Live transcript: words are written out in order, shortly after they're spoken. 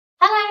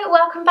Hello,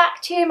 welcome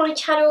back to my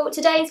channel.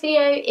 Today's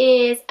video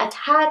is a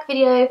tag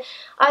video.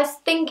 I was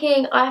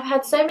thinking I've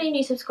had so many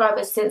new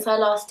subscribers since I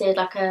last did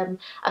like a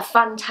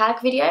fun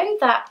tag video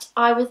that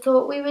I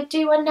thought we would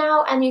do one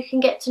now and you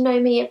can get to know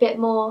me a bit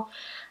more.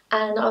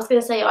 And I was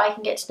going to say I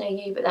can get to know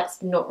you, but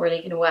that's not really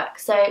going to work.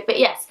 But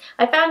yes,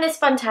 I found this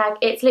fun tag.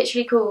 It's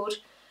literally called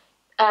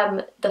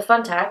the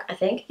fun tag, I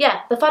think.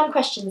 Yeah, the fun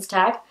questions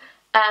tag.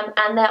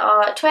 And there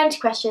are 20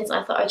 questions.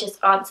 I thought I'd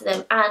just answer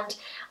them. And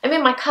I'm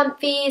in my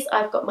comfies.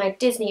 I've got my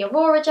Disney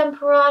Aurora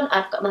jumper on.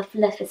 I've got my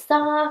fluffy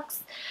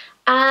socks.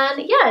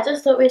 And yeah, I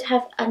just thought we'd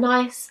have a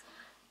nice,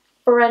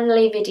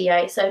 friendly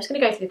video. So I'm just going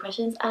to go through the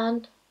questions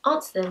and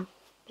answer them,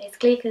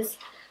 basically, because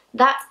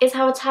that is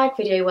how a tag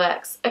video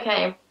works.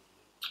 Okay,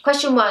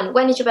 question 1.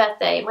 When is your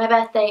birthday? My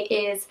birthday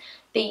is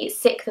the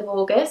 6th of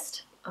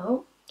August.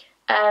 Oh.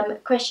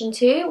 Question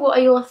 2. What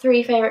are your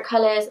 3 favourite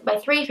colours? My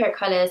 3 favourite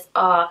colours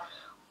are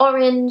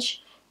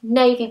orange,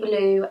 navy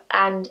blue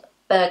and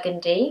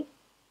burgundy.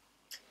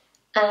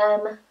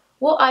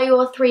 What are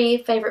your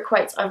 3 favourite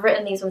quotes? I've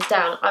written these ones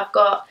down. I've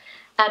got,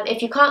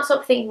 if you can't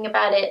stop thinking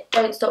about it,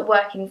 don't stop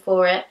working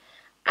for it.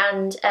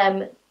 And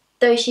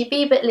though she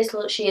be but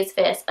little, she is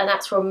fierce. And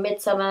that's from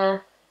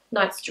Midsummer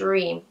Night's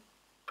Dream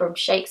from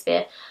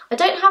Shakespeare. I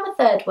don't have a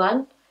third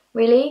one,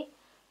 really.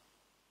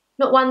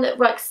 Not one that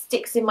like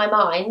sticks in my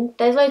mind.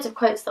 There's loads of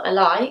quotes that I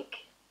like,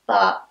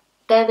 but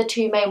they're the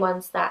 2 main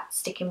ones that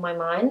stick in my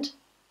mind.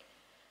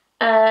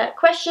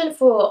 Question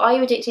 4. Are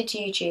you addicted to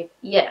YouTube?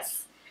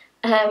 Yes.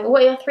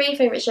 What are your 3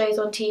 favourite shows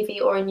on TV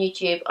or on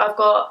YouTube? I've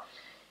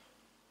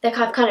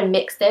kind of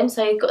mixed them.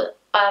 So you've got,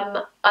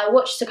 I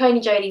watch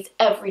Saucony Jodie's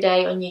every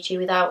day on YouTube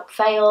without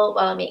fail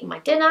while I'm eating my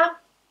dinner.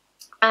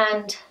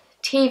 And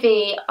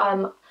TV,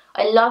 I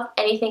love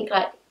anything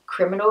like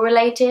criminal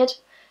related.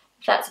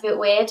 That's a bit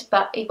weird,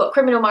 but you've got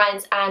Criminal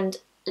Minds and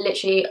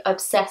literally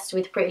obsessed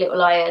with Pretty Little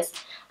Liars.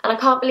 And I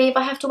can't believe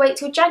I have to wait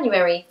till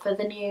January for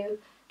the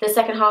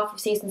second half of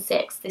season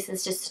 6. This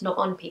is just not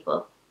on,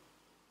 people.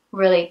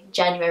 Really,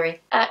 January.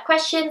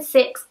 Question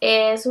 6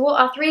 is, what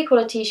are 3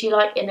 qualities you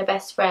like in a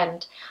best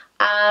friend?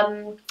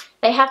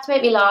 They have to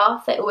make me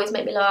laugh. They always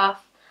make me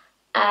laugh.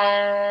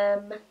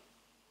 They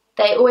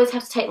always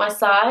have to take my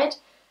side,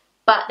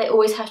 but they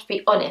always have to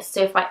be honest.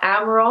 So if I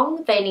am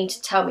wrong, they need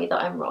to tell me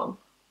that I'm wrong.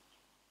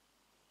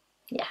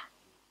 Yeah.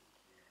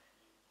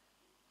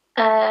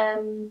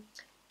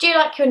 Do you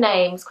like your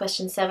names?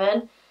 Question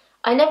 7.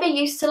 I never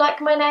used to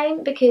like my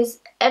name because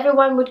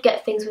everyone would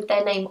get things with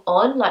their name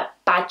on, like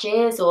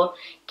badges or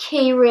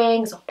key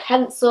rings or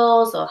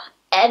pencils or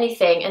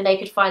anything, and they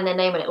could find their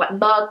name on it, like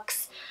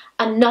mugs,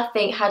 and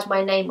nothing had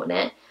my name on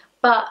it.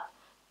 But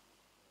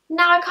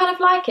now I kind of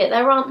like it.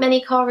 There aren't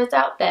many Caras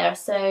out there,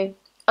 so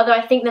although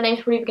I think the name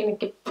is probably going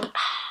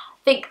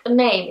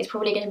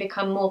to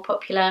become more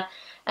popular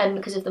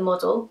because of the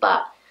model,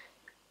 but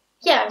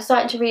yeah, I'm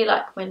starting to really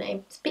like my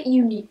name. It's a bit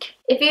unique.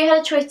 If you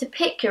had a choice to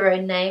pick your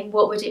own name,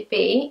 what would it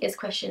be? Is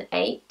question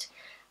 8.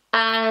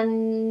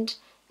 And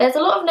there's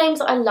a lot of names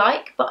that I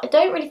like, but I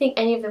don't really think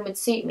any of them would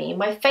suit me.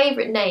 My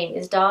favourite name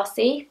is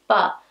Darcy,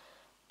 but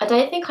I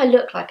don't think I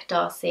look like a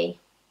Darcy.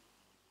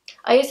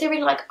 I also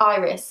really like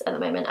Iris at the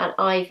moment and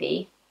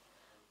Ivy.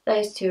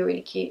 Those 2 are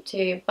really cute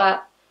too,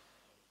 but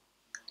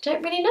I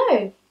don't really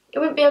know. I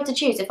wouldn't be able to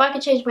choose. If I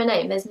could change my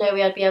name, there's no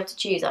way I'd be able to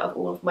choose out of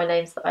all of my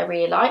names that I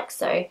really like,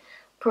 so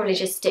probably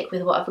just stick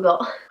with what I've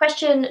got.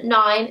 Question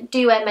 9. Do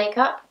you wear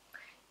makeup?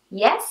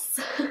 Yes.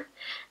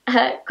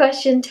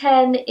 Question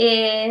 10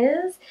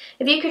 is,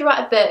 if you could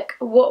write a book,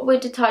 what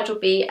would the title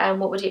be and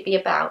what would it be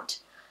about?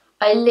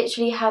 I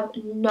literally have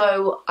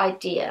no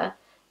idea.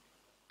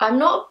 I'm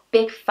not a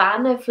big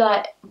fan of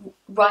like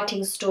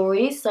writing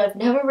stories, so I've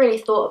never really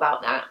thought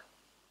about that.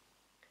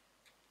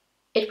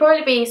 It'd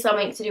probably be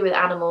something to do with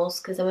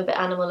animals because I'm a bit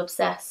animal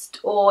obsessed,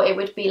 or it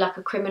would be like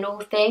a criminal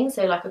thing,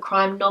 so like a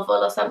crime novel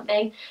or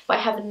something, but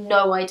I have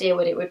no idea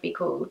what it would be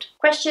called.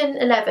 Question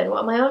 11.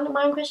 What am I on? Am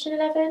I on question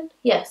 11?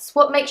 Yes.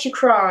 What makes you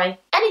cry?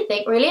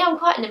 Anything really. I'm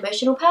quite an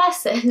emotional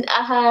person.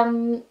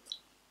 I'm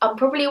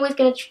probably always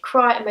going to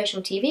cry at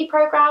emotional TV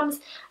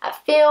programmes, at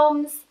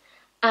films,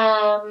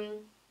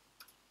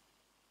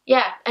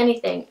 yeah,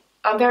 anything.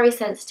 I'm very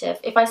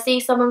sensitive. If I see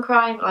someone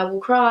crying, I will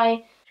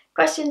cry.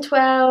 Question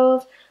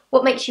 12.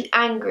 What makes you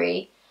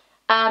angry?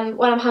 When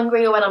I'm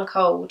hungry or when I'm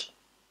cold.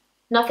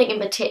 Nothing in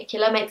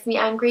particular makes me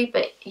angry,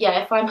 but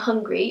yeah, if I'm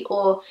hungry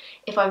or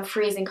if I'm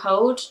freezing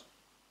cold,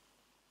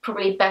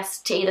 probably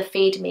best to either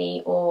feed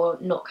me or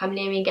not come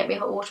near me and get me a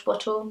hot water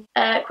bottle.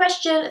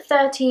 Question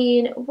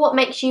 13. What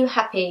makes you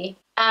happy?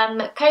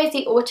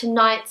 Cosy autumn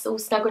nights, all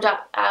snuggled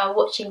up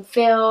watching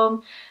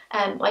film.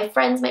 My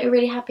friends make me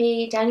really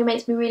happy. Daniel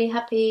makes me really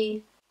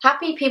happy.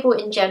 Happy people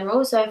in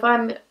general, so if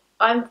I'm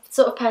the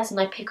sort of person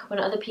I pick up on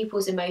other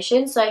people's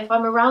emotions, so if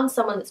I'm around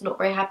someone that's not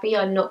very happy,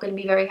 I'm not going to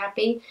be very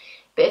happy.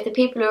 But if the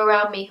people who are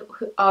around me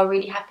who are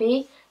really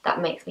happy, that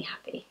makes me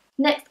happy.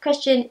 Next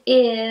question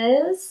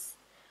is,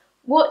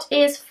 what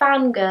is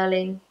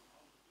fangirling?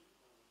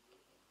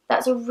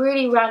 That's a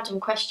really random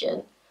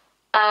question.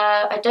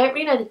 I don't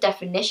really know the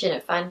definition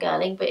of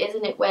fangirling, but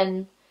isn't it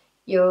when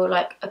you're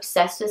like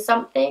obsessed with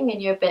something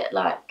and you're a bit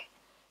like,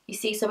 you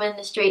see someone in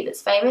the street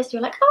that's famous,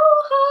 you're like,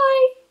 oh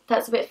hi,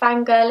 that's a bit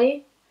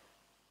fangirly.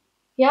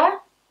 Yeah?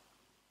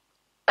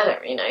 I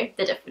don't really know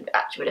the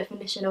actual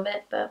definition of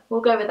it, but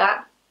we'll go with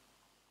that.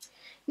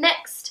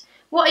 Next,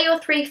 what are your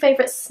 3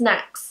 favourite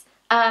snacks?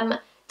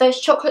 Those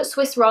chocolate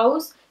Swiss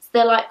rolls, so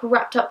they're like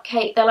wrapped up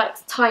cake, they're like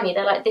tiny,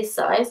 they're like this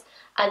size,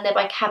 and they're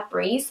by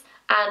Cadbury's,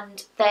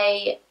 and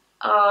they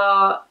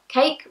are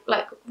cake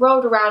like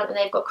rolled around and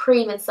they've got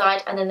cream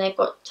inside and then they've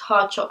got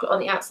hard chocolate on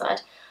the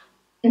outside.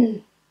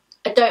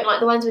 I don't like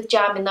the ones with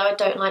jam in though, I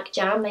don't like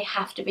jam, they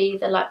have to be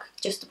the like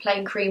just the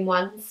plain cream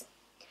ones.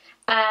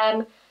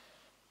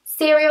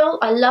 Cereal,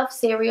 I love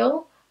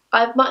cereal.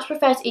 I much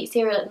prefer to eat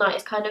cereal at night,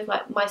 it's kind of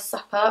like my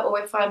supper, or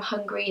if I'm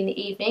hungry in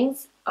the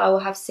evenings I will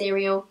have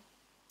cereal.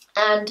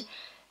 And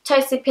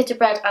toasted pita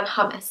bread and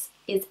hummus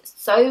is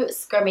so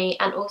scrummy,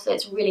 and also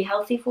it's really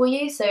healthy for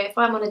you. So if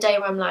I'm on a day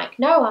where I'm like,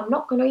 no, I'm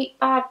not going to eat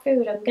bad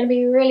food, I'm going to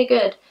be really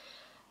good,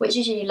 which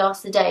usually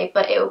lasts the day,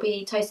 but it will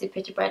be toasted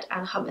pita bread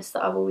and hummus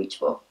that I will reach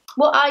for.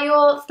 What are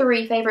your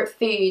 3 favourite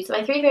foods?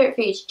 My 3 favourite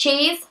foods: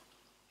 cheese,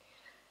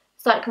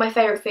 it's like my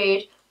favourite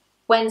food,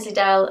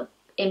 Wensleydale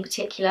in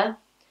particular.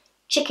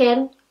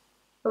 Chicken,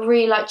 I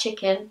really like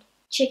chicken.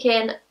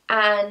 Chicken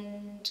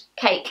and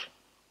cake.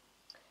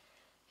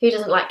 Who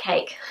doesn't like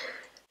cake?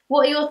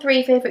 What are your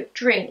 3 favourite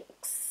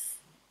drinks?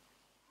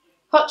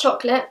 Hot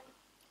chocolate,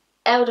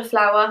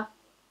 elderflower,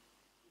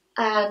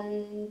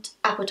 and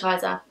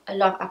appetiser. I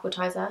love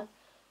appetiser.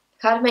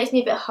 Kind of makes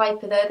me a bit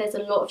hyper though, there's a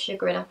lot of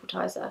sugar in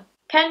appetiser.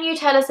 Can you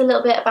tell us a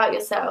little bit about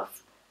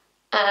yourself?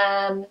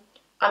 I'm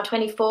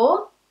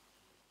 24.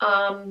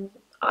 I'm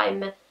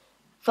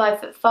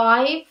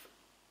 5'5".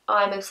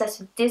 I'm obsessed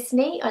with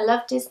Disney. I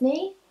love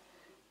Disney.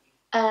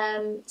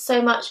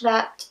 So much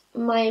that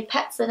my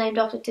pets are named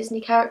after Disney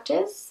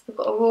characters. We've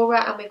got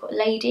Aurora and we've got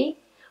Laydey.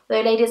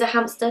 Although Laydey is a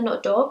hamster, not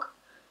a dog.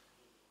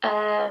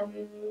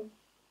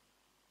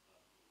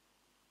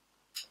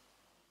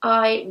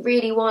 I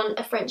really want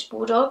a French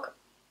bulldog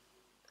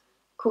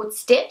called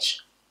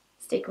Stitch.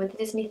 Sticking with the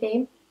Disney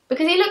theme.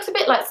 Because he looks a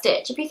bit like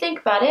Stitch. If you think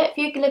about it, if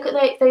you can look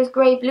at those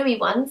grey bluey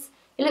ones,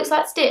 it looks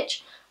like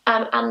Stitch.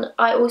 And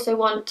I also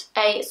want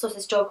a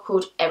sausage dog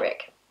called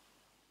Eric.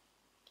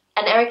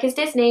 And Eric is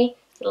Disney,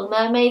 Little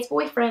Mermaid's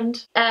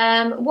boyfriend.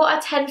 What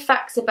are 10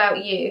 facts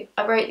about you?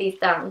 I wrote these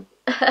down.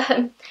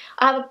 I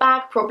have a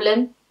bag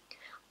problem.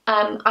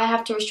 I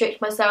have to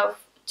restrict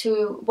myself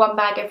to 1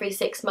 bag every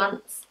 6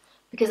 months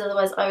because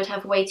otherwise I would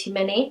have way too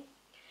many.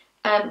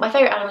 My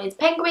favourite animal is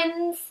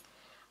penguins.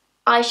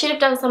 I should have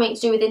done something to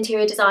do with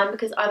interior design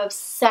because I'm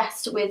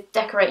obsessed with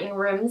decorating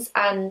rooms,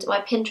 and my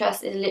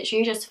Pinterest is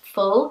literally just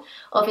full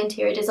of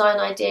interior design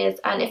ideas,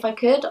 and if I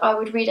could I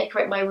would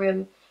redecorate my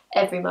room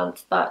every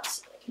month,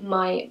 but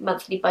my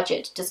monthly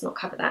budget does not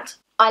cover that.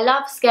 I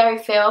love scary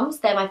films,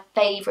 they're my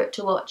favourite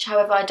to watch.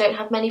 However, I don't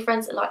have many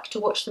friends that like to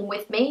watch them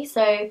with me,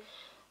 so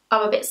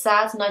I'm a bit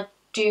sad and I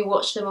do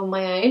watch them on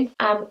my own.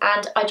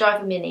 And I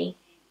drive a Mini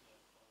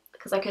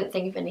because I couldn't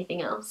think of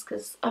anything else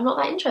because I'm not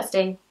that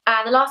interesting.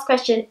 And the last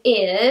question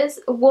is,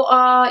 what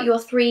are your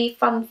 3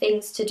 fun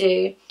things to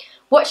do?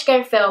 Watch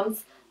scary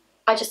films.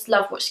 I just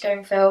love watch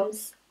scary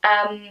films.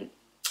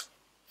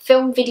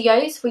 Film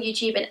videos for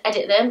YouTube and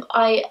edit them.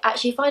 I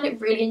actually find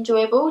it really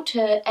enjoyable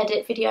to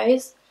edit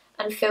videos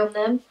and film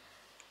them.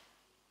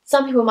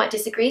 Some people might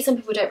disagree, some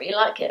people don't really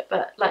like it,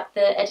 but like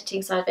the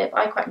editing side of it,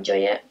 but I quite enjoy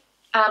it.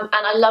 And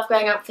I love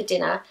going out for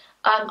dinner.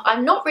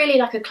 I'm not really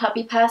like a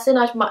clubby person.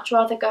 I'd much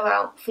rather go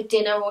out for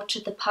dinner or to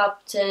the pub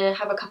to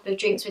have a couple of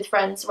drinks with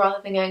friends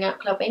rather than going out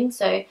clubbing.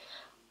 So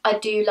I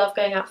do love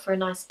going out for a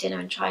nice dinner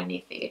and trying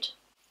new food.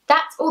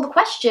 That's all the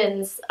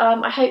questions.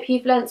 I hope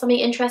you've learned something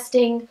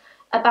interesting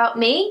about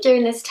me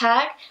during this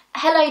tag.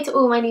 Hello to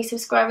all my new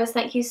subscribers.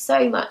 Thank you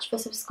so much for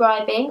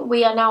subscribing.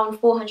 We are now on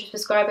 400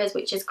 subscribers,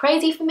 which is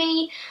crazy for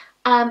me.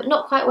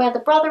 Not quite where the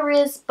brother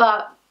is,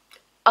 but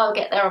I'll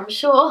get there, I'm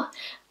sure.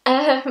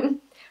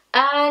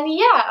 And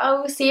yeah, I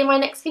will see you in my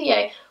next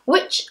video,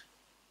 which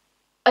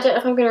I don't know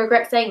if I'm going to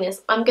regret saying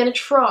this. I'm going to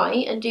try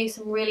and do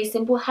some really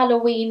simple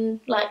Halloween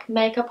like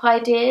makeup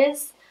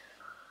ideas.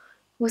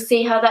 We'll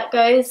see how that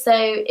goes. So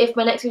if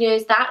my next video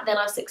is that, then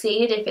I've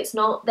succeeded. If it's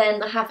not,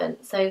 then I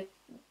haven't. So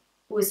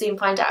we'll soon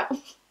find out.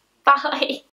 Bye!